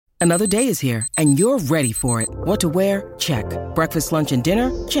Another day is here, and you're ready for it. What to wear? Check. Breakfast, lunch, and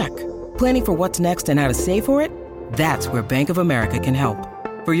dinner? Check. Planning for what's next and how to save for it? That's where Bank of America can help.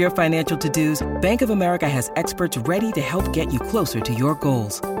 For your financial to-dos, Bank of America has experts ready to help get you closer to your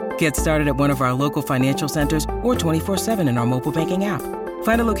goals. Get started at one of our local financial centers or 24/7 in our mobile banking app.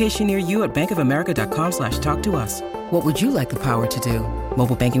 Find a location near you at bankofamerica.com/talktous. What would you like the power to do?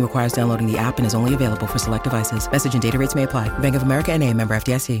 Mobile banking requires downloading the app and is only available for select devices. Message and data rates may apply. Bank of America N.A., member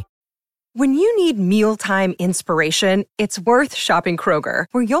FDIC. When you need mealtime inspiration, it's worth shopping Kroger,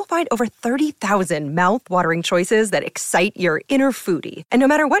 where you'll find over 30,000 mouth-watering choices that excite your inner foodie. And no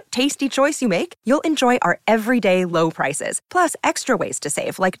matter what tasty choice you make, you'll enjoy our everyday low prices, plus extra ways to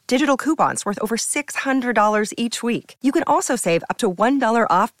save, like digital coupons worth over $600 each week. You can also save up to $1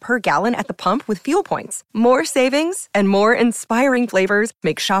 off per gallon at the pump with fuel points. More savings and more inspiring flavors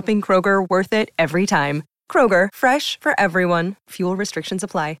make shopping Kroger worth it every time. Kroger, fresh for everyone. Fuel restrictions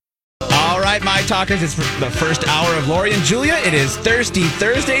apply. All right, my talkers, it's the first hour of Lori and Julia. It is Thirsty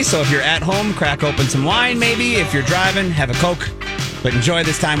Thursday, so if you're at home, crack open some wine maybe. If you're driving, have a Coke. But enjoy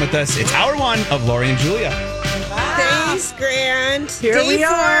this time with us. It's hour one of Lori and Julia. Thanks, Grant. Here Day we 4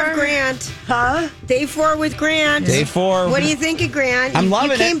 are. of Grant. Huh? Day 4 with Grant. Day 4. What do you think of Grant? I'm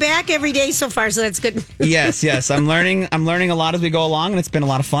loving you came it. back every day so far, so that's good. Yes. I'm learning a lot as we go along, and it's been a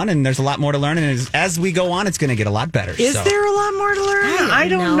lot of fun, and there's a lot more to learn, and as we go on, it's going to get a lot better. Is there a lot more to learn? I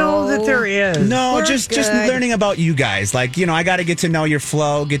don't know that there is. No, We're just good. learning about you guys. Like, I got to get to know your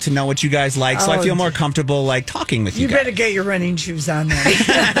flow, get to know what you guys like, so I feel more comfortable, like, talking with you You guys. better get your running shoes on then.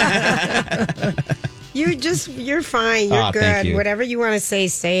 You're fine. You're Aw, good. thank you. Whatever you want to say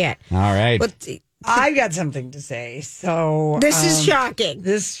it. All right. But I got something to say. So this is shocking.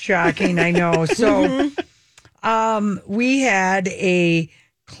 This is shocking, I know. So we had a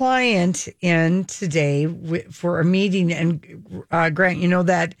client in today for a meeting, and Grant, you know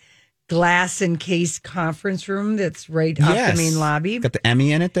that glass encased conference room that's right off the main lobby? Got the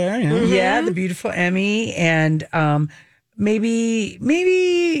Emmy in it there. Yeah. Yeah, the beautiful Emmy. And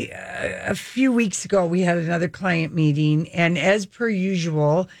maybe a few weeks ago, we had another client meeting. And as per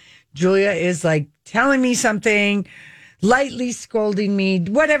usual, Julia is like telling me something, lightly scolding me,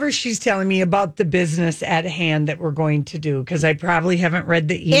 whatever she's telling me about the business at hand that we're going to do. Because I probably haven't read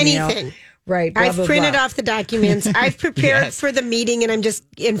the email. Anything. Right. Blah, I've blah, printed blah. off the documents. I've prepared for the meeting, and I'm just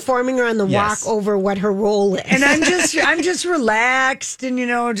informing her on the walk over what her role is. And I'm just relaxed and, in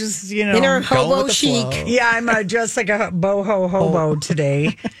her hobo chic. Yeah, I'm dressed like a boho hobo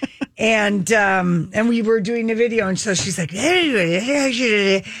today. And we were doing a video, and so she's like,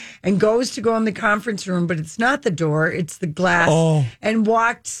 and goes to go in the conference room, but it's not the door, it's the glass, and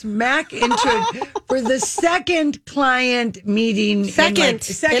walked smack into it for the second client meeting. Second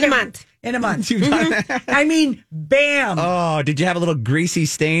in a month. In a month. You've done that? I mean, bam. Oh, did you have a little greasy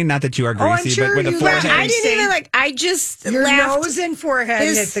stain? Not that you are greasy, I'm sure but with a you forehead. I didn't even I just Your laughed nose and forehead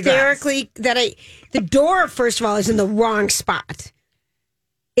hit the glass. hysterically that the door, first of all, is in the wrong spot.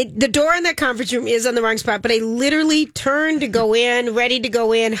 The door in that conference room is on the wrong spot, but I literally turned to go in, ready to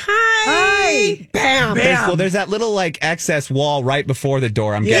go in. Hi. Bam. There's that little excess wall right before the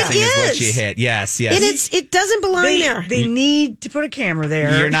door. I'm guessing is what she hit. Yes. And it doesn't belong there. They need to put a camera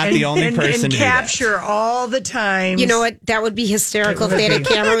there. You're not the only person and to do that. capture all the time. You know what? That would be hysterical if they had a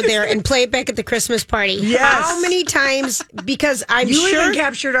camera there and play it back at the Christmas party. Yes. How many times? Because I'm you sure even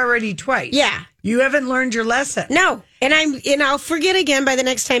captured already twice. Yeah. You haven't learned your lesson. No. And I'll forget again by the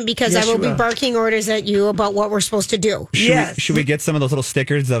next time because Yes, I will you be will. barking orders at you about what we're supposed to do. Should we get some of those little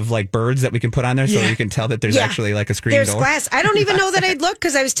stickers of birds that we can put on there so you can tell that there's actually a screen There's door? glass. I don't even know that I'd look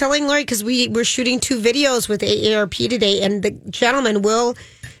because I was telling Lori because we were shooting 2 videos with AARP today, and the gentleman, Will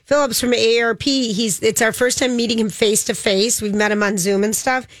Phillips from AARP, it's our first time meeting him face to face. We've met him on Zoom and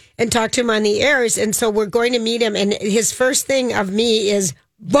stuff and talked to him on the airs, and so we're going to meet him, and his first thing of me is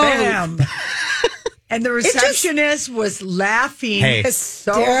boom. Bam. And the receptionist was laughing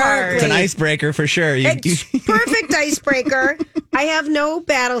so hard. It's an icebreaker for sure. It's perfect icebreaker. I have no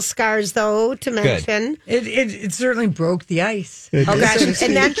battle scars though to mention. It certainly broke the ice. Oh gosh!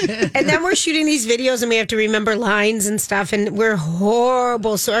 And then we're shooting these videos, and we have to remember lines and stuff, and we're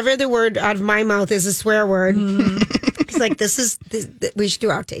horrible. So every other word out of my mouth is a swear word. It's like this. We should do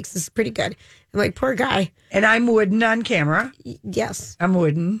outtakes. This is pretty good. I'm like, poor guy. And I'm wooden on camera. Yes, I'm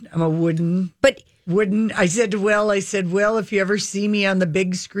wooden. I'm a wooden. But wooden. I said to Will, Will, if you ever see me on the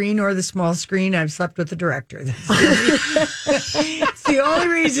big screen or the small screen, I've slept with the director. It's the only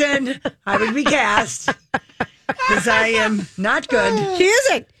reason I would be cast. because I am not good. She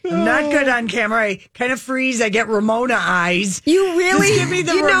isn't. I'm not good on camera. I kind of freeze. I get Ramona eyes. You really? Just give me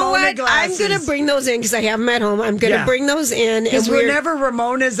the you know Ramona what? glasses. I'm going to bring those in because I have them at home. I'm going to bring those in. Because whenever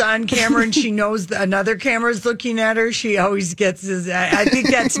Ramona's on camera and she knows another camera's looking at her, she always gets this. I think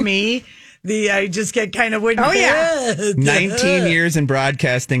that's me. I just get kind of wooden. Oh, yeah. 19 years in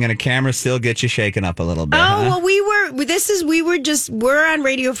broadcasting and a camera still gets you shaken up a little bit. Oh, huh? well, we're on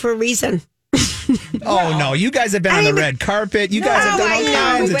radio for a reason. Oh, no. You guys have been on the red carpet. You guys have done all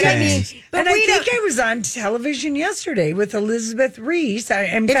kinds of things. And I think I was on television yesterday with Elizabeth Reese.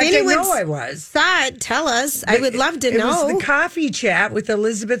 In fact, I know I was. Saw it, tell us. I would love to know. It was the coffee chat with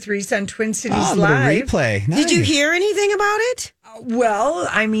Elizabeth Reese on Twin Cities Oh, Live. replay. Nice. Did you hear anything about it? Well,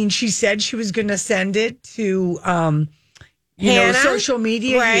 I mean, she said she was going to send it to, social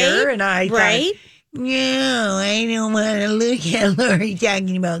media here. And I thought, no, I don't want to look at Lori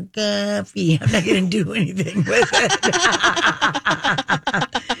talking about coffee. I'm not going to do anything with it.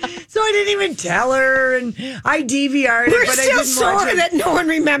 So I didn't even tell her, and I DVR'd it, We're but I still didn't sore watch it. that no one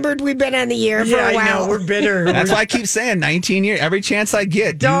remembered we've been on the air for a while. I know, we're bitter. That's why I keep saying 19 years. Every chance I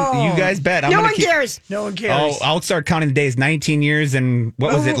get, you guys bet. No one cares. No one cares. Oh, I'll start counting the days. 19 years and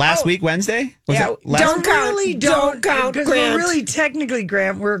what was it? Last week, Wednesday? Was it last Don't count. Don't count, because Grant. we're really technically,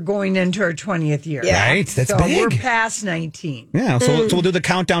 Grant, we're going into our 20th year. Right, that's so big. we're past 19. Yeah, so we'll do the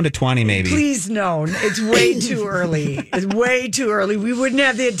countdown to 20 maybe. Please, no. It's way too early. It's way too early. We wouldn't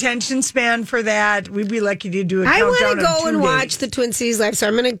have the attention span for that. We'd be lucky to do a I countdown want to of go 2 and days. watch the Twin Cities Live, so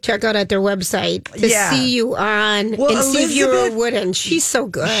I'm going to check out at their website to see you on Well, and see if you're Elizabeth- a wooden. She's so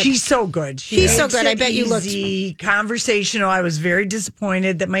good. She's so good. She's so makes good. I it bet you looked- easy, conversational. I was very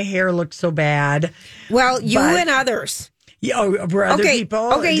disappointed that my hair looked so bad. Well, you But- and others. Yeah, were other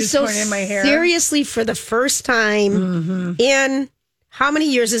people Okay, so disappointed in my hair? seriously, for the first time in how many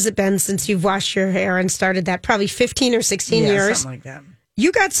years has it been since you've washed your hair and started that? Probably 15 or 16 years. Something like that.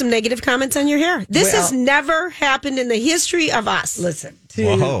 You got some negative comments on your hair. This Well- has never happened in the history of us. Listen,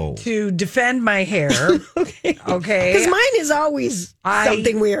 Whoa. to defend my hair, okay, Because mine is always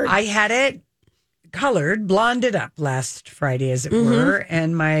something weird. I had it colored, blonded up last Friday, as it were,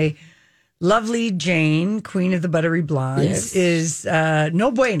 and my lovely Jane, Queen of the Buttery Blondes, is no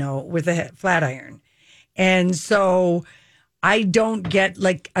bueno with a flat iron, and so I don't get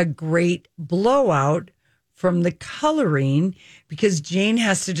like a great blowout from the coloring because Jane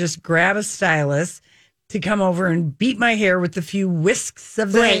has to just grab a stylus to come over and beat my hair with a few whisks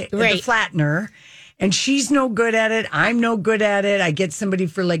of the flattener. And she's no good at it. I'm no good at it. I get somebody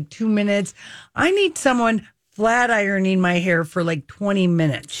for like 2 minutes. I need someone flat ironing my hair for like 20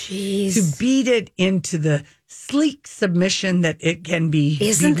 minutes to beat it into the sleek submission that it can be.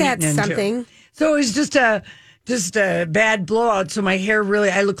 Isn't that beaten into. something? So it was just a bad blowout. So my hair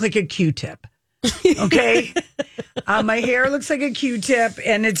I look like a Q-tip. Okay. My hair looks like a Q-tip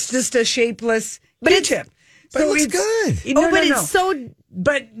and it's just a shapeless Q-tip. But it looks good. It's so.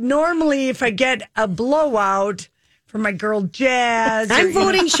 But normally, if I get a blowout from my girl Jazz, I'm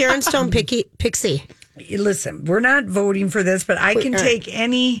voting Sharon Stone Pixie. Listen, we're not voting for this, but I can take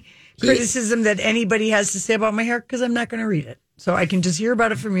any criticism that anybody has to say about my hair because I'm not going to read it. So I can just hear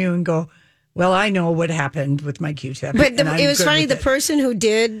about it from you and go, well, I know what happened with my Q-tip. But it was funny. The person who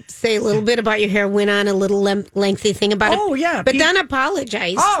did say a little bit about your hair went on a little lengthy thing about it. Oh, yeah. But then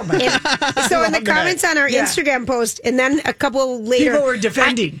apologized. Oh, my God. So in the comments on our Instagram post, and then a couple later. People were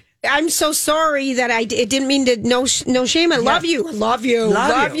defending. I'm so sorry that it didn't mean to, no shame. I love you. Love you.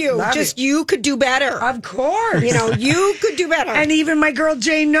 Just you could do better. Of course. You could do better. And even my girl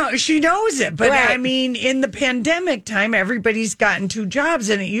Jane, she knows it. But Right. I mean, in the pandemic time, everybody's gotten 2 jobs.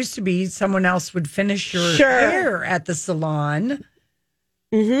 And it used to be someone else would finish your hair at the salon.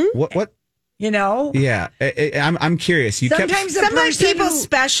 Mm-hmm. What? Yeah. I'm curious. Sometimes people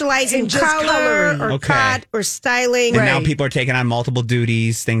specialize in just color coloring. or cut or styling. And now people are taking on multiple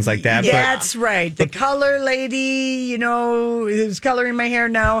duties, things like that. That's right. The color lady, who's coloring my hair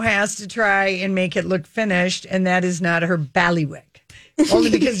now has to try and make it look finished, and that is not her ballywick.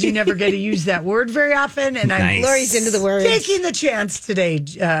 Only because you never get to use that word very often, and I'm Lori's into the words. taking the chance today,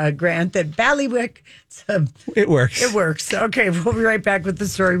 Grant, that ballywick. It works. It works. Okay, we'll be right back with the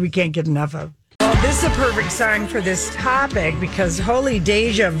story we can't get enough of. Well, this is a perfect song for this topic because holy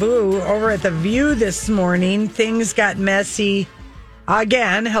deja vu over at The View this morning. Things got messy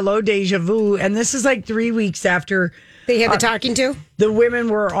again. Hello, deja vu. And this is like 3 weeks after They had the talking to? the women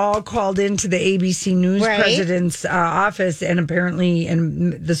were all called into the ABC News Right. president's office. And apparently,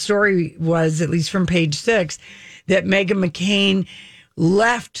 and the story was, at least from Page 6, that Meghan McCain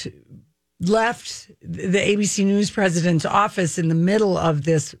left the ABC News president's office in the middle of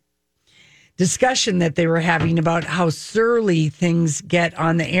this discussion that they were having about how surly things get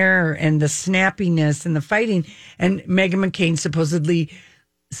on the air and the snappiness and the fighting. And Meghan McCain supposedly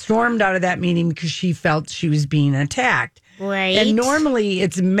stormed out of that meeting because she felt she was being attacked. Right. And normally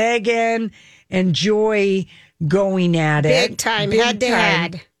it's Meghan and Joy going at it. Big time, head to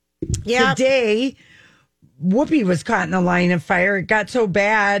head. Yeah. Today, Whoopi was caught in a line of fire. It got so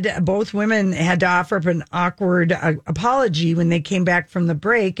bad, both women had to offer up an awkward apology when they came back from the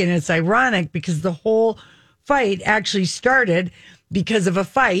break. And it's ironic because the whole fight actually started because of a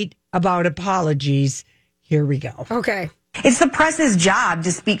fight about apologies. Here we go. Okay. It's the press's job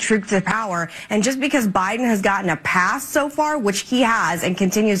to speak truth to power. And just because Biden has gotten a pass so far, which he has and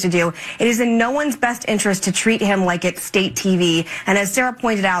continues to do, it is in no one's best interest to treat him like it's state TV. And as Sarah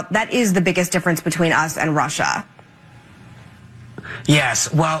pointed out, that is the biggest difference between us and Russia.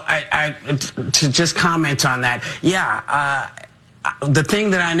 Yes. Well, I to just comment on that. Yeah. The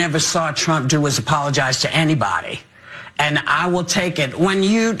thing that I never saw Trump do was apologize to anybody. And I will take it when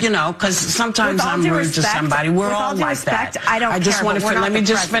you know, because sometimes I'm rude to somebody. We're all like that. I just want to let me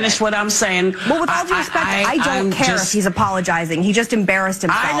just finish what I'm saying. Well, with all due respect, I don't care if he's apologizing. He just embarrassed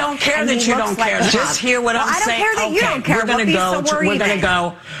himself. I don't care that you don't care. Just hear what I'm saying. I don't care that you don't care. We're going to go. We're going to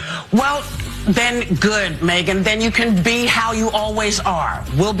go. Well, then good, Meghan. Then you can be how you always are.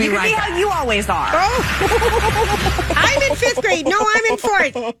 We'll be right back. How you always are. Oh. I'm in 5th grade. No, I'm in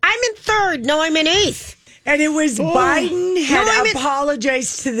 4th. I'm in 3rd. No, I'm in 8th. And it was Biden had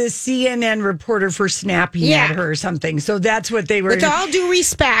apologized to the CNN reporter for snapping at her or something. So that's what they were. With all due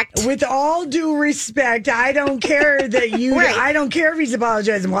respect. With all due respect, I don't care that you. Right. I don't care if he's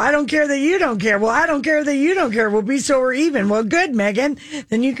apologizing. Well, I don't care that you don't care. Well, I don't care that you don't care. We'll be so we're even. Well, good, Meghan.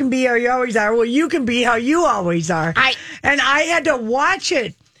 Then you can be how you always are. Well, you can be how you always are. And I had to watch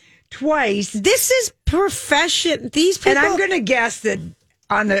it twice. This is profession. These people. And I'm going to guess that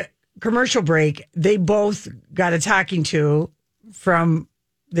on the commercial break, they both got a talking to from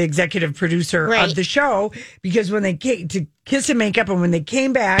the executive producer of the show, because when they came to kiss and make up, and when they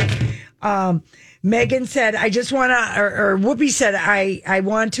came back, Meghan said, I just want to, or Whoopi said, I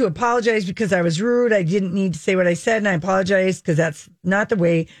want to apologize because I was rude. I didn't need to say what I said, and I apologize because that's not the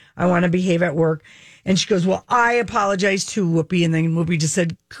way I want to behave at work. And she goes, well, I apologize to Whoopi. And then Whoopi just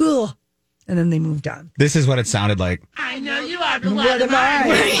said, cool. And then they moved on. This is what it sounded like. I know you are, but what am I?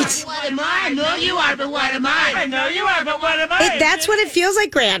 Right. What am I? I know you are, but what am I? I know you are, but what am I? That's what it feels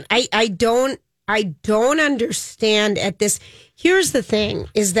like, Grant. I don't understand at this. Here's the thing,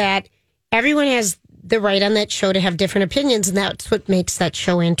 is that everyone has the right on that show to have different opinions, and that's what makes that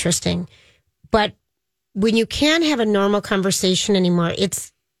show interesting. But when you can't have a normal conversation anymore,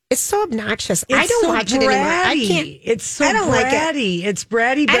 it's so obnoxious. I don't watch it anymore. I can't. It's so I don't bratty. like it. It's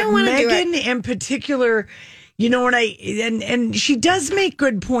bratty. But I don't want to do Meghan it. in particular, you know, and she does make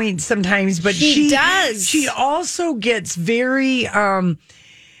good points sometimes, but she does. She also gets very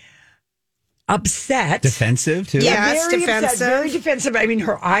upset. Defensive, too? Yeah, very defensive. Upset, very defensive. I mean,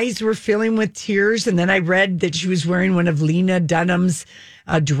 her eyes were filling with tears. And then I read that she was wearing one of Lena Dunham's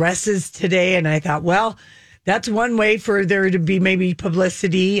dresses today. And I thought, well, that's one way for there to be maybe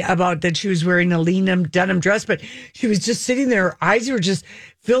publicity about that she was wearing a Lena Dunham dress. But she was just sitting there. Her eyes were just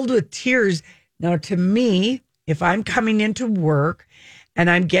filled with tears. Now, to me, if I'm coming into work and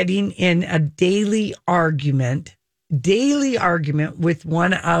I'm getting in a daily argument with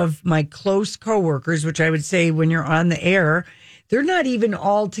one of my close coworkers, which I would say when you're on the air, they're not even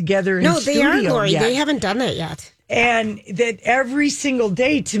all together in studio. No, they are, Lori. Yet. They haven't done that yet. And that every single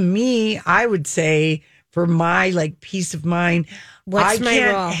day, to me, I would say, for my peace of mind, I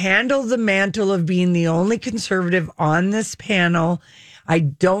can't handle the mantle of being the only conservative on this panel. I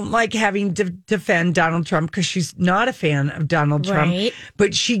don't like having to defend Donald Trump because she's not a fan of Donald Trump,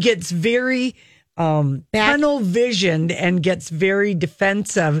 but she gets very tunnel visioned and gets very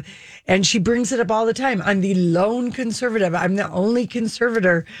defensive, and she brings it up all the time. I'm the lone conservative. I'm the only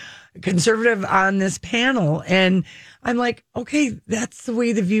conservative on this panel, and I'm like, okay, that's the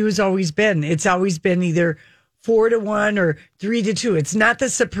way the view has always been. It's always been either 4-1 or 3-2. It's not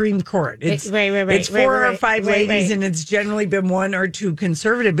the Supreme Court. It's It's 4 or 5 ladies, and it's generally been 1 or 2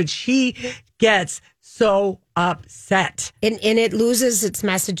 conservative. But she gets so upset, and it loses its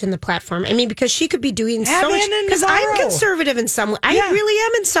message in the platform. I mean, because she could be doing so much. Because I'm conservative in some way. I really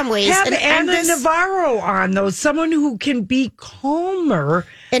am in some ways. Have Anna Navarro on, though, someone who can be calmer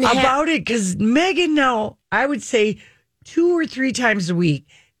about it. Because Meghan, now, I would say 2 or 3 times a week,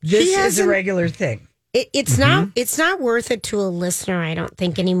 this is a regular thing. It's not worth it to a listener, I don't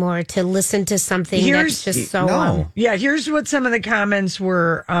think, anymore, to listen to something that's just so. Here's what some of the comments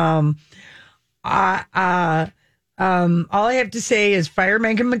were. All I have to say is fire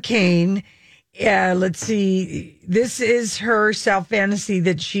Meghan McCain. let's see. This is her self fantasy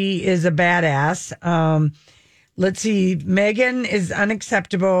that she is a badass. Let's see. Megan is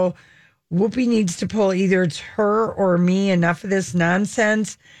unacceptable. Whoopi needs to pull either it's her or me. Enough of this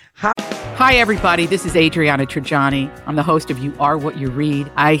nonsense. Hi, everybody. This is Adriana Trajani. I'm the host of You Are What You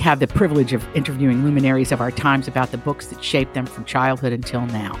Read. I have the privilege of interviewing luminaries of our times about the books that shaped them from childhood until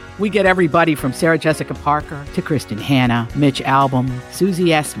now. We get everybody from Sarah Jessica Parker to Kristen Hanna, Mitch Albom, Susie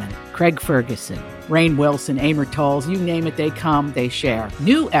Essman, Craig Ferguson, Rainn Wilson, Amor Tolls, you name it, they come, they share.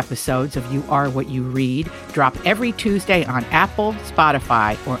 New episodes of You Are What You Read drop every Tuesday on Apple,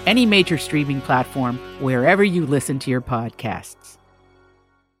 Spotify, or any major streaming platform wherever you listen to your podcasts.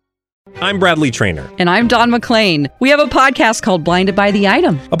 I'm Bradley Trainer. And I'm Don McClain. We have a podcast called Blinded by the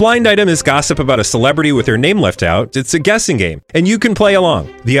Item. A blind item is gossip about a celebrity with their name left out. It's a guessing game, and you can play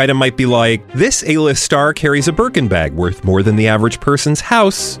along. The item might be like, this A-list star carries a Birkin bag worth more than the average person's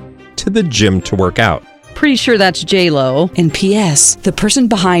house to the gym to work out. Pretty sure that's J-Lo. And P.S. the person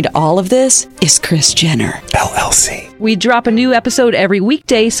behind all of this is Kris Jenner, LLC. We drop a new episode every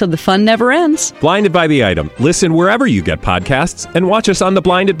weekday so the fun never ends. Blinded by the Item. Listen wherever you get podcasts and watch us on the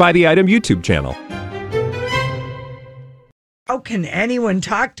Blinded by the Item YouTube channel. How can anyone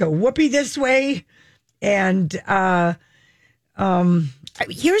talk to Whoopi this way? And here's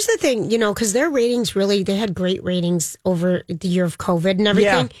the thing, because their ratings they had great ratings over the year of COVID and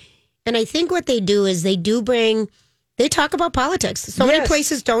everything. Yeah. And I think what they do is they talk about politics. So many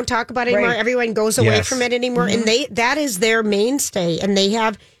places don't talk about it anymore. Right. Everyone goes away from it anymore. Mm-hmm. And that is their mainstay. And they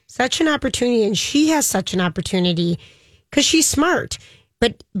have such an opportunity, and she has such an opportunity because she's smart.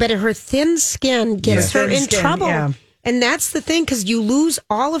 But her thin skin gets her in trouble. Yeah. And that's the thing, because you lose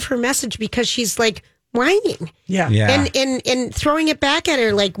all of her message because she's like whining. Yeah. And throwing it back at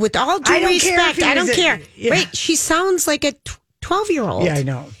her, like, with all due respect, I don't care. Yeah. Right. She sounds like a 12-year-old. Yeah, I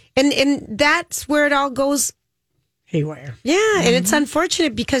know. And that's where it all goes haywire. Yeah, and it's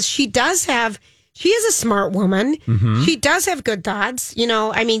unfortunate because she is a smart woman. Mm-hmm. She does have good thoughts,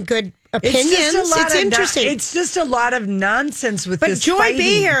 good opinions. It's interesting. It's just a lot of nonsense with this. But Joy fighting.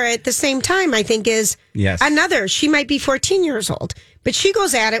 Behar at the same time, I think, is another. She might be 14 years old, but she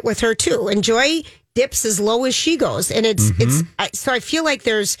goes at it with her too. And Joy dips as low as she goes. And so I feel like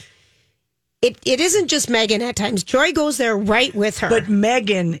there's... It isn't just Megan at times. Joy goes there right with her. But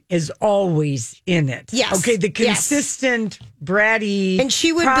Megan is always in it. Yes. Okay, the consistent, bratty, and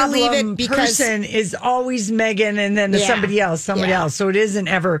she would believe it because person is always Megan, and then somebody else. So it isn't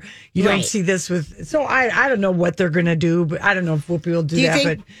ever, you don't see this with, so I don't know what they're going to do, but I don't know if Whoopi will do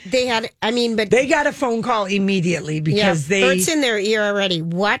that. Think but they got a phone call immediately because Bert's in their ear already.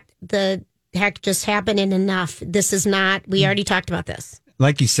 What the heck just happened, and enough. This is not, we already talked about this.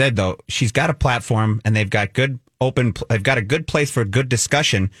 Like you said, though, she's got a platform and they've got they've got a good place for a good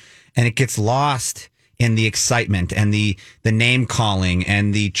discussion, and it gets lost in the excitement and the name calling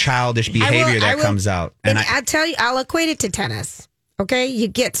and the childish behavior that comes out. And I'll tell you, I'll equate it to tennis. Okay. You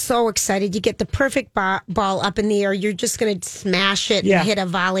get so excited. You get the perfect ball up in the air. You're just going to smash it and hit a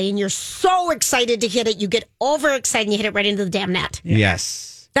volley, and you're so excited to hit it. You get overexcited and you hit it right into the damn net.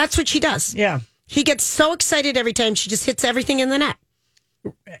 Yes. That's what she does. Yeah. She gets so excited every time. She just hits everything in the net.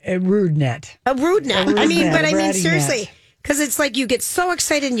 A rude net. Seriously, because it's like you get so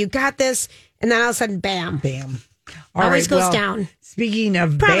excited and you got this, and then all of a sudden, bam. Always goes down. Speaking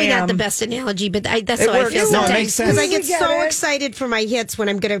of probably bam, not the best analogy, but that's how I feel sometimes. Because I get so excited for my hits when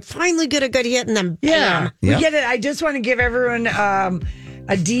I'm going to finally get a good hit, and then bam. We get it. I just want to give everyone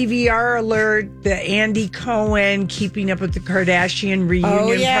a DVR alert. The Andy Cohen Keeping Up with the Kardashian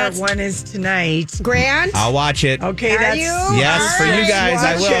reunion part 1 is tonight. Grant, I'll watch it. Okay, yes, for you guys.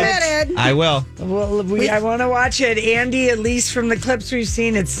 I will. I want to watch it. Andy, at least from the clips we've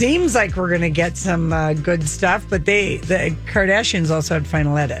seen, it seems like we're going to get some good stuff. But the Kardashians also had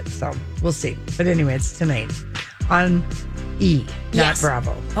final edit, so we'll see. But anyway, it's tonight on E, not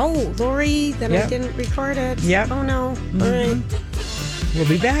Bravo. Oh, Lori, then I didn't record it. Yep. Oh no. Mm-hmm. All right. We'll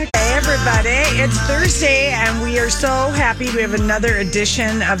be back. Hey, everybody. It's Thursday, and we are so happy we have another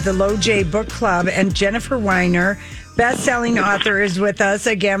edition of the Low J Book Club. And Jennifer Weiner, best-selling author, is with us.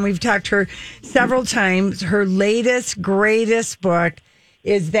 Again, we've talked to her several times. Her latest, greatest book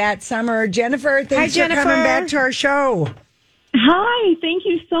is That Summer. Jennifer, thanks for coming back to our show. Hi, thank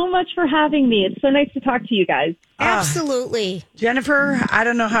you so much for having me. It's so nice to talk to you guys. Absolutely. Jennifer, I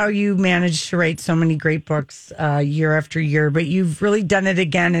don't know how you managed to write so many great books year after year, but you've really done it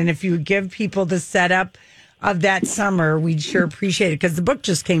again. And if you would give people the setup of That Summer, we'd sure appreciate it, because the book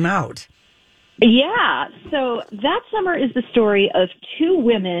just came out. Yeah, so That Summer is the story of two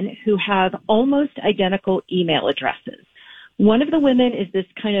women who have almost identical email addresses. One of the women is this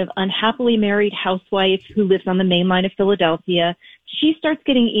kind of unhappily married housewife who lives on the main line of Philadelphia. She starts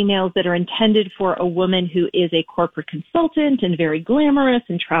getting emails that are intended for a woman who is a corporate consultant and very glamorous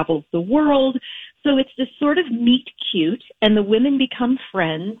and travels the world. So it's this sort of meet cute, and the women become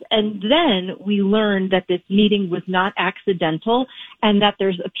friends. And then we learn that this meeting was not accidental and that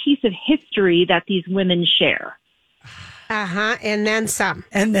there's a piece of history that these women share. And then some.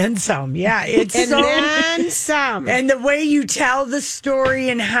 And then some. Yeah. It's and then some. And the way you tell the story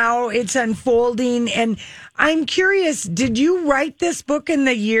and how it's unfolding. And I'm curious, did you write this book in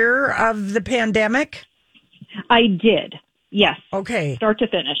the year of the pandemic? I did. Yes. Okay. Start to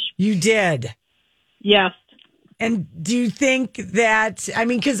finish. You did. Yes. And do you think that, I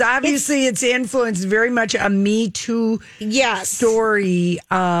mean, because obviously it's influenced very much a Me Too story.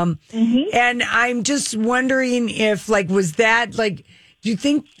 And I'm just wondering if, like, was that, like, do you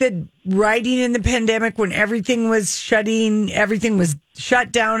think that writing in the pandemic when everything was shut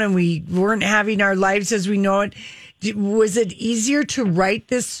down and we weren't having our lives as we know it, was it easier to write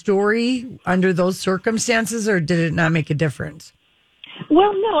this story under those circumstances, or did it not make a difference?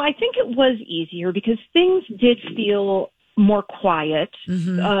 Well, no, I think it was easier because things did feel more quiet.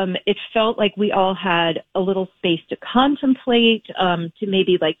 It felt like we all had a little space to contemplate, to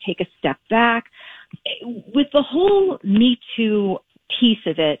maybe like take a step back. With the whole Me Too piece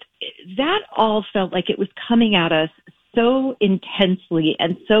of it, that all felt like it was coming at us so intensely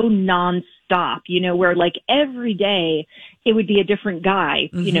and so nonstop, you know, where like every day it would be a different guy,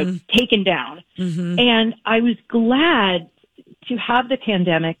 you know, taken down. And I was glad to have the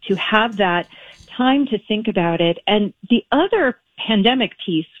pandemic, to have that time to think about it. And the other pandemic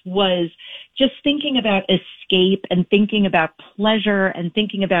piece was just thinking about escape and thinking about pleasure and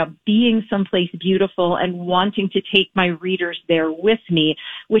thinking about being someplace beautiful and wanting to take my readers there with me,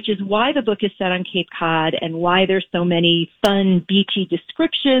 which is why the book is set on Cape Cod and why there's so many fun, beachy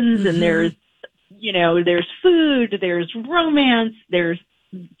descriptions. And there's, you know, there's food, there's romance, there's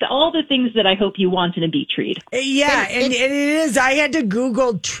all the things that I hope you want in a beach read. Yeah, and it is. I had to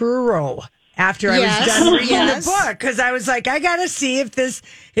Google Truro after I was done reading the book because I was like, I got to see if this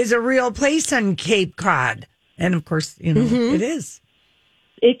is a real place on Cape Cod. And of course, you know, it is.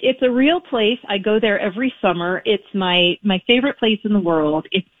 It's a real place. I go there every summer. It's my favorite place in the world.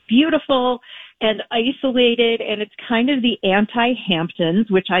 It's beautiful and isolated, and it's kind of the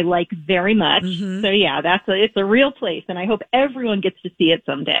anti-Hamptons, which I like very much. So yeah, it's a real place, and I hope everyone gets to see it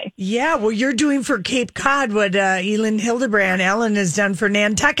someday. Yeah, well, you're doing for Cape Cod what Elin Hildebrand, Ellen, has done for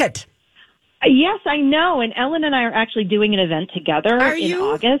Nantucket. Yes, I know, and Ellen and I are actually doing an event together in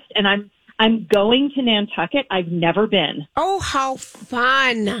August, and I'm going to Nantucket. I've never been. Oh, how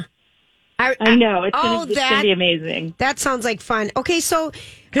fun! I know. It's going to be amazing. That sounds like fun. Okay, so...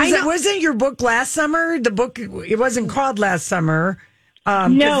 Because it wasn't your book last summer? The book, it wasn't called last summer. No,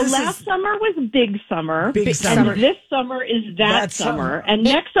 last summer was Big Summer. Big Summer. And this summer is that summer. And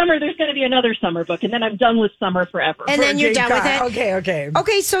next summer, there's going to be another summer book. And then I'm done with summer forever. And then you're done with it? Okay.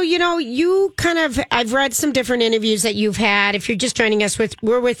 Okay, so, you know, you kind of... I've read some different interviews that you've had. If you're just joining us,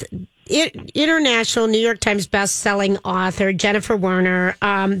 we're with... international New York Times best-selling author Jennifer Werner.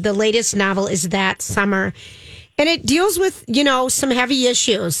 The latest novel is That Summer. And it deals with, you know, some heavy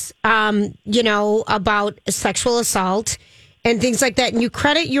issues, you know, about sexual assault and things like that. And you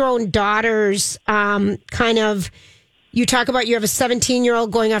credit your own daughter's you talk about you have a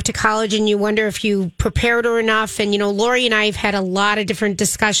 17-year-old going off to college and you wonder if you prepared her enough. And, you know, Lori and I have had a lot of different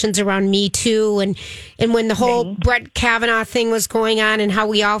discussions around Me Too and when the whole Brett Kavanaugh thing was going on and how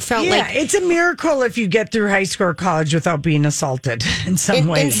we all felt like... Yeah, it's a miracle if you get through high school or college without being assaulted in some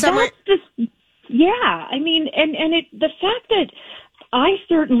way. Yeah, I mean, and the fact that I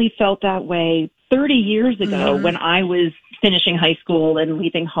certainly felt that way 30 years ago when I was finishing high school and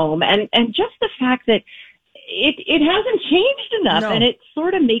leaving home. And just the fact that it hasn't changed enough and it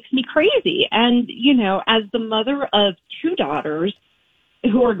sort of makes me crazy. And, you know, as the mother of two daughters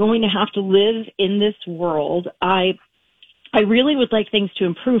who are going to have to live in this world, I really would like things to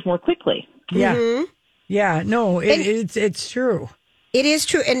improve more quickly. Yeah. Yeah, no, it's true. It is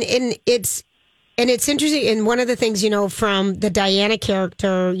true. And it's interesting. And one of the things, you know, from the Diana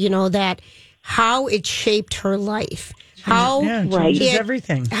character, you know, that how it shaped her life.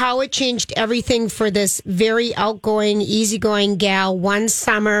 Everything. How it changed everything for this very outgoing, easygoing gal, one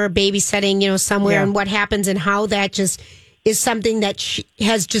summer babysitting, you know, somewhere and what happens and how that just is something that she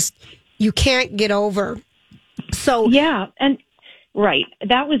has just, you can't get over. So, yeah. And right.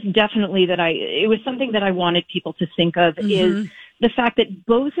 That was definitely it was something that I wanted people to think of is the fact that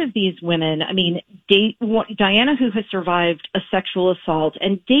both of these women, I mean, Diana, who has survived a sexual assault,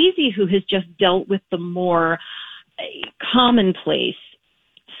 and Daisy, who has just dealt with the more commonplace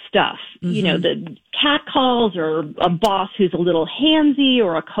stuff, you know, the cat calls or a boss who's a little handsy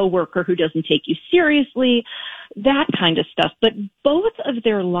or a coworker who doesn't take you seriously, that kind of stuff. But both of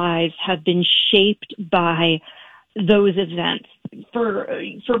their lives have been shaped by those events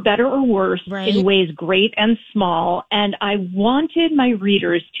for better or worse, in ways great and small. And I wanted my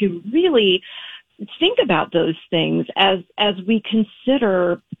readers to really think about those things as we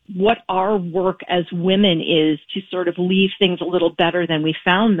consider what our work as women is to sort of leave things a little better than we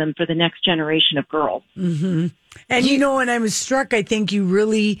found them for the next generation of girls. Mm-hmm. And you know, when I was struck, I think you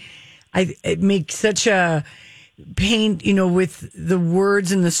really, it makes such a paint, you know, with the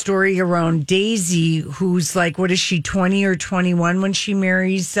words and the story around Daisy, who's like, what is she, 20 or 21 when she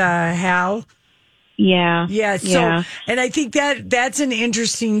marries Hal? Yeah. Yeah. So, and I think that's an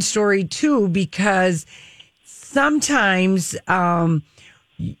interesting story too, because sometimes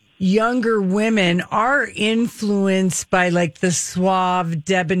younger women are influenced by like the suave,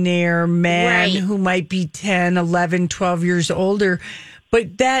 debonair man who might be 10, 11, 12 years older.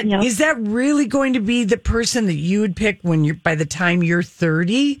 But that is that really going to be the person that you would pick when you're by the time you're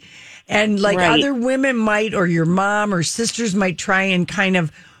 30? And like other women might, or your mom or sisters might try and kind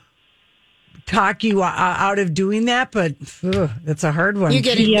of talk you out of doing that, but that's a hard one. You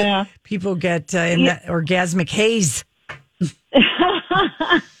get people get in that orgasmic haze.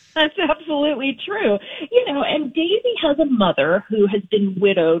 That's absolutely true. You know, and Daisy has a mother who has been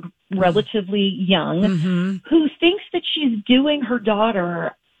widowed relatively young, who thinks that she's doing her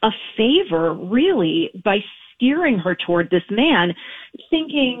daughter a favor, really, by steering her toward this man,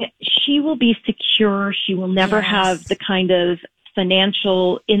 thinking she will be secure, she will never have the kind of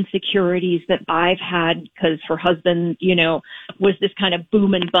financial insecurities that I've had, because her husband, you know, was this kind of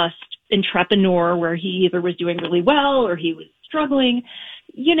boom and bust entrepreneur where he either was doing really well or he was struggling.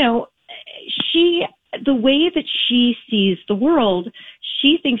 You know, the way that she sees the world,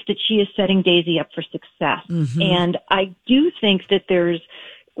 she thinks that she is setting Daisy up for success. And I do think that there's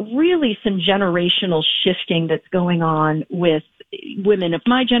really some generational shifting that's going on with women of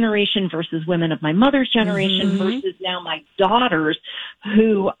my generation versus women of my mother's generation versus now my daughters,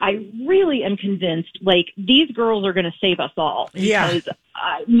 who I really am convinced, like, these girls are going to save us all. Because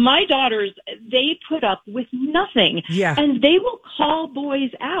my daughters, they put up with nothing. And they will call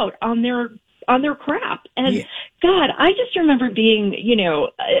boys out on their crap. And God, I just remember being, you know,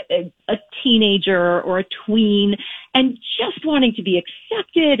 a teenager or a tween and just wanting to be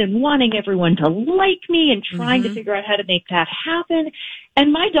accepted and wanting everyone to like me and trying to figure out how to make that happen.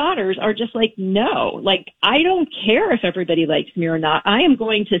 And my daughters are just like, no, like, I don't care if everybody likes me or not. I am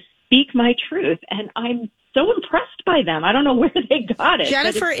going to speak my truth. And I'm so impressed by them. I don't know where they got it.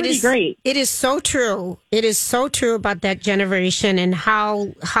 Jennifer, but it's great. It is so true. It is so true about that generation and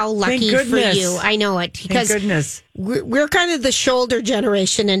how lucky for you. I know it, because Thank goodness. We're kind of the shoulder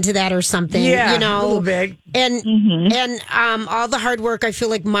generation into that or something. Yeah, you know, a little big. And all the hard work I feel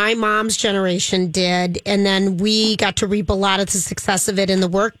like my mom's generation did, and then we got to reap a lot of the success of it in the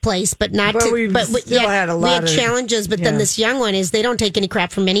workplace. But not but to. We but still had a lot. We had challenges, but then this young one is they don't take any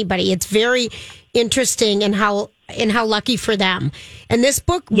crap from anybody. It's very interesting and how lucky for them. And this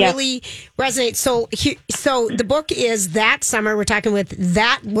book really resonates. So the book is That Summer. We're talking with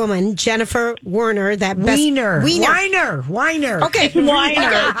that woman, Jennifer Weiner. Weiner. Okay,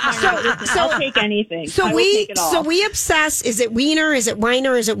 Weiner. So I'll take anything. So we obsess. Is it Weiner? Is it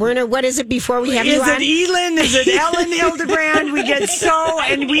Weiner? Is it Werner? What is it before we have you on? Is it Elin? Is it Ellen Hildebrand? We get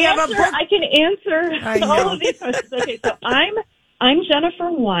and we have a book. I can answer all of these questions. Okay, so I'm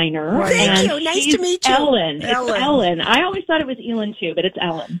Jennifer Weiner. Thank you. Nice to meet you. Ellen. It's Ellen. I always thought it was Elin too, but it's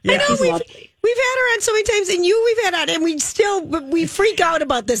Ellen. I know we've had her on so many times, and we've had on, and we freak out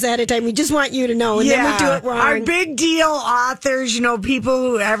about this ahead of time. We just want you to know, and then we do it wrong. Our big deal authors, you know, people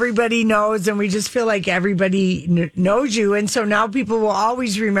who everybody knows, and we just feel like everybody knows you, and so now people will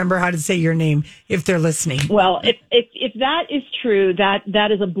always remember how to say your name if they're listening. Well, if that is true,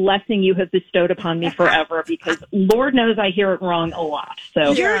 that is a blessing you have bestowed upon me forever, because Lord knows I hear it wrong a lot.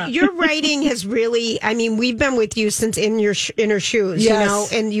 So your writing has really, I mean, we've been with you since In Her Shoes, you know,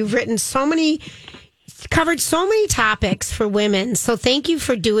 and you've written covered so many topics for women. So thank you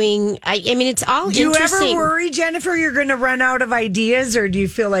for doing. I mean, it's all interesting. Do you ever worry, Jennifer, you're going to run out of ideas, or do you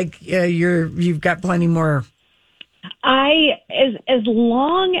feel like you've got plenty more? As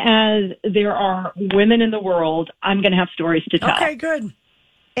long as there are women in the world, I'm going to have stories to tell. Okay, good.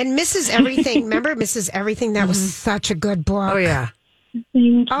 And Mrs. Everything, remember Mrs. Everything? That was such a good book. Oh yeah.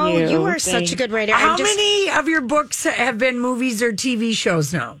 Thank you. You are such a good writer. How many of your books have been movies or TV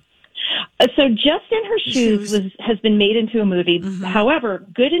shows now? So Just in Her Shoes has been made into a movie. However,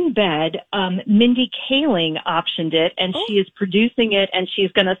 Good in Bed, Mindy Kaling optioned it, and she is producing it, and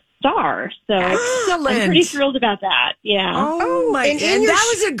she's going to star. So Excellent. I'm pretty thrilled about that. Yeah. Oh my! And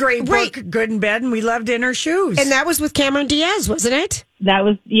that was a great book, Good in Bed, and we loved In Her Shoes. And that was with Cameron Diaz, wasn't it? That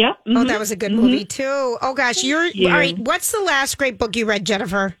was, yep. Oh, that was a good movie too. Oh gosh, all right. What's the last great book you read,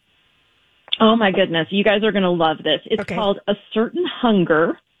 Jennifer? Oh my goodness, you guys are going to love this. It's called A Certain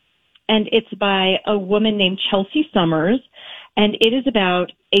Hunger. And it's by a woman named Chelsea Summers, and it is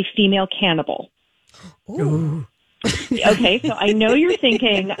about a female cannibal. Ooh. Okay, so I know you're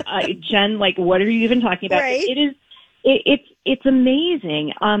thinking, Jen, like, what are you even talking about? Right. It's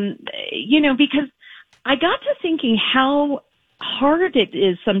amazing, because I got to thinking how hard it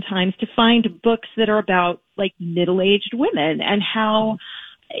is sometimes to find books that are about, like, middle-aged women and how...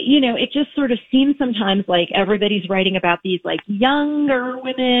 it just sort of seems sometimes like everybody's writing about these like younger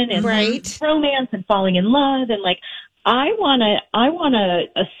women and romance and falling in love. And like, I want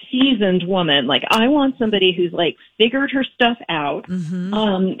a seasoned woman. Like I want somebody who's like figured her stuff out.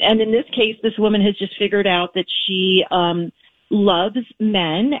 And in this case, this woman has just figured out that she, loves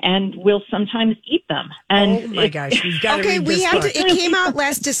men and will sometimes eat them. And oh my gosh, you've got to read this book. It came out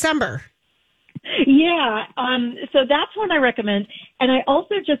last December. Yeah, so that's one I recommend. And I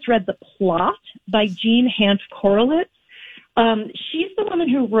also just read The Plot by Jean Hant Korolitz. She's the woman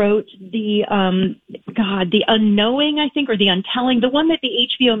who wrote the Unknowing, I think, or The Untelling, the one that the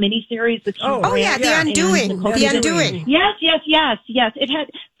HBO miniseries with The Undoing. The Undoing. Yes. It had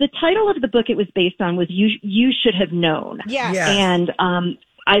the title of the book it was based on was You Should Have Known. Yes. And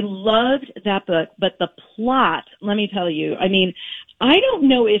I loved that book, but The Plot, let me tell you, I mean, I don't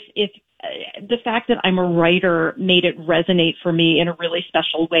know if the fact that I'm a writer made it resonate for me in a really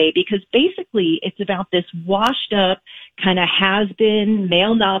special way, because basically it's about this washed up kind of has-been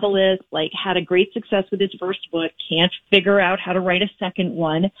male novelist, like had a great success with his first book, can't figure out how to write a second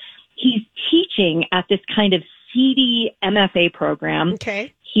one. He's teaching at this kind of seedy MFA program.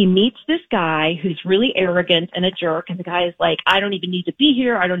 Okay. He meets this guy who's really arrogant and a jerk, and the guy is like, I don't even need to be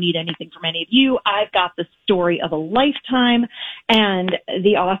here. I don't need anything from any of you. I've got the story of a lifetime. And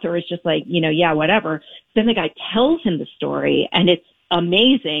the author is just like, yeah, whatever. Then the guy tells him the story, and it's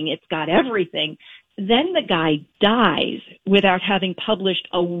amazing. It's got everything. Then the guy dies without having published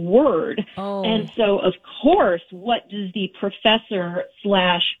a word. Oh. And so, of course, what does the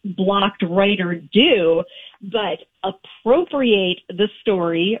professor/blocked writer do but appropriate the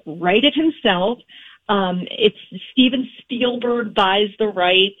story, write it himself? It's Steven Spielberg buys the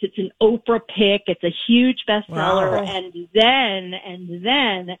rights. It's an Oprah pick. It's a huge bestseller. Wow. And then,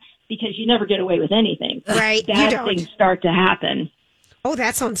 because you never get away with anything, right? Bad things start to happen. Oh,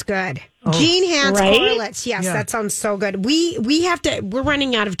 that sounds good. Jean Hant Korolitz. Yes, Yeah. that sounds so good. We have to, we're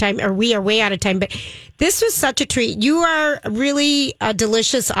running out of time, or we are way out of time, but this was such a treat. You are really a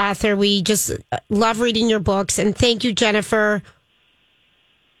delicious author. We just love reading your books. And thank you, Jennifer.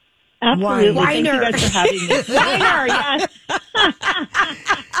 Absolutely. Weiner. Thank you guys for having me. Weiner, yes.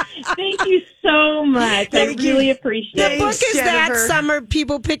 Thank you so much. I really appreciate it. The book is Jennifer. that summer.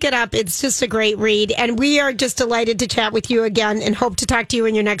 People pick it up. It's just a great read. And we are just delighted to chat with you again and hope to talk to you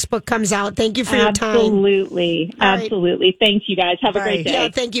when your next book comes out. Thank you for your time. Absolutely. All right. Absolutely. Thanks, you guys. Have a great day. Yeah,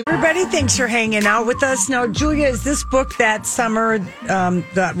 thank you. Everybody, thanks for hanging out with us. Now, Julia, is this book that summer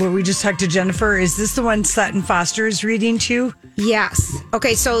where we just talked to Jennifer, is this the one Sutton Foster is reading to? Yes.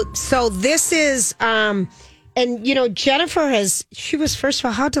 Okay, so this is and Jennifer she was, first of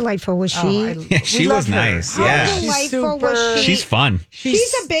all, how delightful was she? She was nice. How Yeah. delightful was she? She's fun.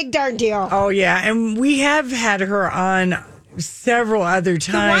 She's a big darn deal. Oh, yeah. And we have had her on several other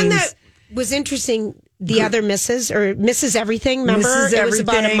times. The one that was interesting, the other Mrs. Everything, remember? Mrs. It was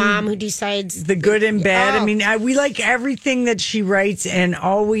about a Everything. mom who decides The Good and Bad. Oh. I mean, we like everything that she writes, and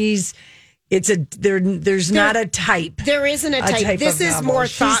always there's not a type. There isn't a type. This of is novel. more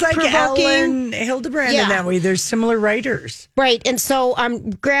She's like thought-provoking. Ellen Hildebrand in that way. There's similar writers. Right. And so,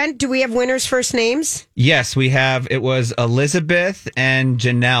 Grant, do we have winners' first names? Yes, we have. It was Elizabeth and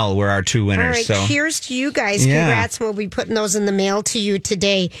Janelle were our two winners. All right, So cheers to you guys. Yeah. Congrats. We'll be putting those in the mail to you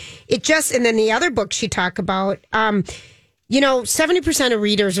today. And then the other books you talk about, 70% of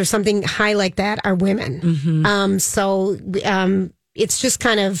readers or something high like that are women. Mm-hmm. It's just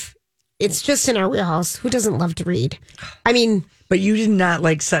it's just in our wheelhouse. Who doesn't love to read? I mean, but you did not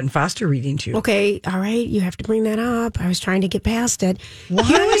like Sutton Foster reading too. Okay, all right. You have to bring that up. I was trying to get past it.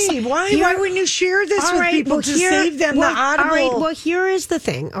 Why? Why wouldn't you share this with people to save them the Audible? All right. Well, here is the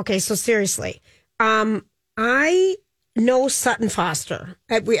thing. Okay, so seriously, I know Sutton Foster.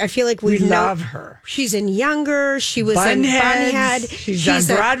 I feel like we love her. She's in Younger. She was Bunheads. in Bunhead. She's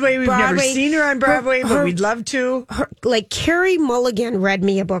on Broadway. We've never seen her on Broadway, but we'd love to. Like Carrie Mulligan read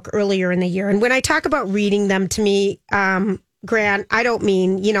me a book earlier in the year. And when I talk about reading them to me, Grant, I don't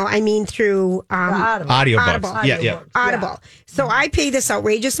mean, I mean through audiobooks. Yeah. Audible. So I pay this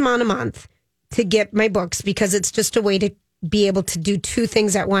outrageous amount a month to get my books because it's just a way to be able to do two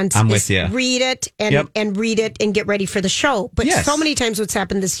things at once. I'm with you. Read it and read it and get ready for the show. But so many times what's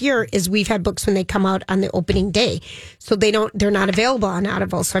happened this year is we've had books when they come out on the opening day. So they're not available on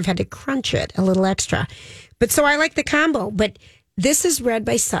Audible. So I've had to crunch it a little extra. But so I like the combo. But this is read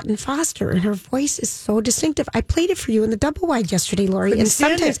by Sutton Foster and her voice is so distinctive. I played it for you in the double wide yesterday, Lori. And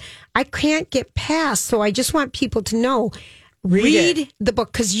sometimes I can't get past. So I just want people to know. Read the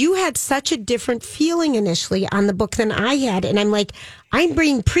book because you had such a different feeling initially on the book than I had. And I'm like, I'm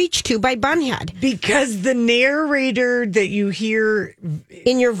being preached to by Bunhead. Because the narrator that you hear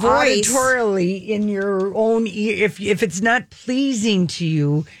in your voice, auditorily, in your own ear, if it's not pleasing to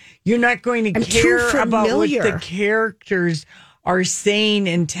you, you're not going to care about what the characters are saying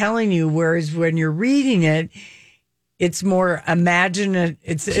and telling you. Whereas when you're reading it, it's more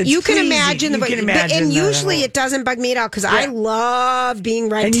imaginative. You can imagine the book. And usually it doesn't bug me at all because I love being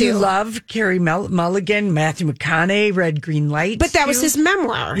read and to. You love Carrie Mulligan, Matthew McConaughey read Green Lights. But that was his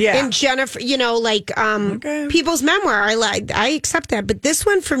memoir. Yeah. And Jennifer, people's memoir. I accept that. But this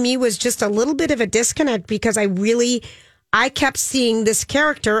one for me was just a little bit of a disconnect because I kept seeing this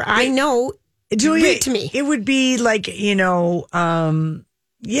character I know read to me. It would be like,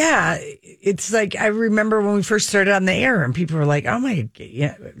 yeah, it's like I remember when we first started on the air and people were like, "Oh my,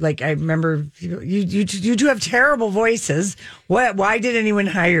 yeah!" Like I remember you do have terrible voices. Why did anyone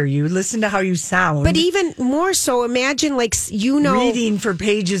hire you? Listen to how you sound. But even more so, imagine reading for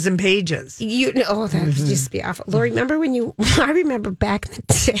pages and pages. That would just be awful. Lori, remember when I remember back in the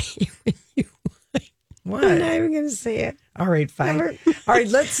day when you. What? I'm not even going to say it. All right, fine. All right,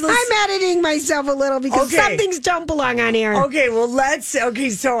 let's. I'm editing myself a little because some things don't belong on air. Okay, well,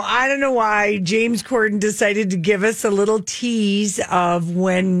 so I don't know why James Corden decided to give us a little tease of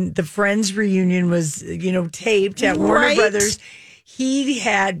when the Friends reunion was, taped at Warner Brothers. He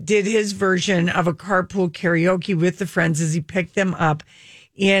did his version of a carpool karaoke with the Friends as he picked them up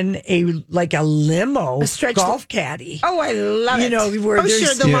in a limo, golf caddy. Oh, I love it. Where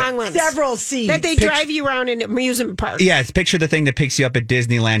there's the long ones. Several seats. That they drive you around in amusement park. Yeah, it's picture the thing that picks you up at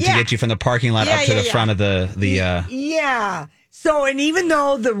Disneyland to get you from the parking lot up to the front of the Yeah. So, and even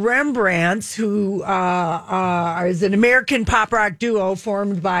though the Rembrandts, who is an American pop rock duo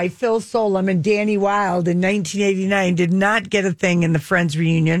formed by Phil Solem and Danny Wilde in 1989, did not get a thing in the Friends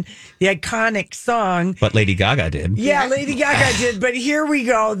reunion, the iconic song. But Lady Gaga did. Yeah, Lady Gaga did. But here we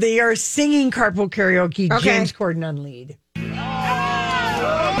go. They are singing carpool karaoke. Okay. James Corden on lead.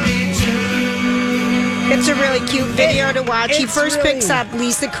 It's a really cute video to watch. He first picks up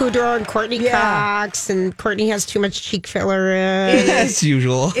Lisa Kudrow and Courtney Cox, and Courtney has too much cheek filler. As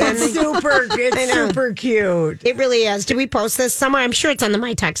usual. It's super cute. It really is. Did we post this somewhere? I'm sure it's on the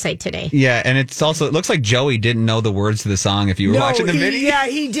My Talk site today. Yeah, and it looks like Joey didn't know the words to the song if you were watching the video. Yeah,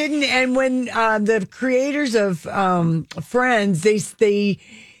 he didn't. And when the creators of Friends,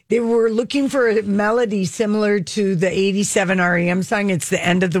 they were looking for a melody similar to the 87 REM song, It's the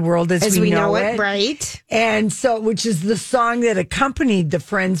End of the World as we know it. Right. And so, which is the song that accompanied the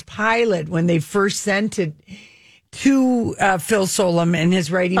Friends pilot when they first sent it to Phil Solem and his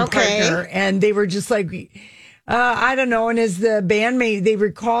writing partner. And they were just like, I don't know. And as the bandmate, they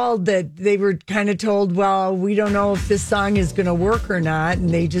recalled that they were kind of told, well, we don't know if this song is going to work or not.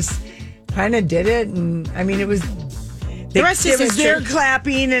 And they just kind of did it. And I mean, it was... The rest is history. They're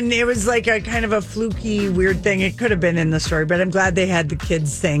clapping, and it was like a kind of a fluky, weird thing. It could have been in the story, but I'm glad they had the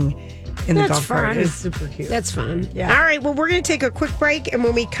kids sing in the golf cart. It's super cute. That's fun. Yeah. All right, well, we're going to take a quick break, and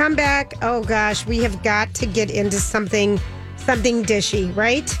when we come back, oh gosh, we have got to get into something dishy,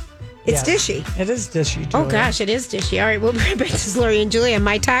 right? It's dishy. It is dishy, Julia. Oh gosh, it is dishy. All right, we'll be right back. This is Lori and Julia on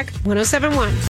My Talk 107.1.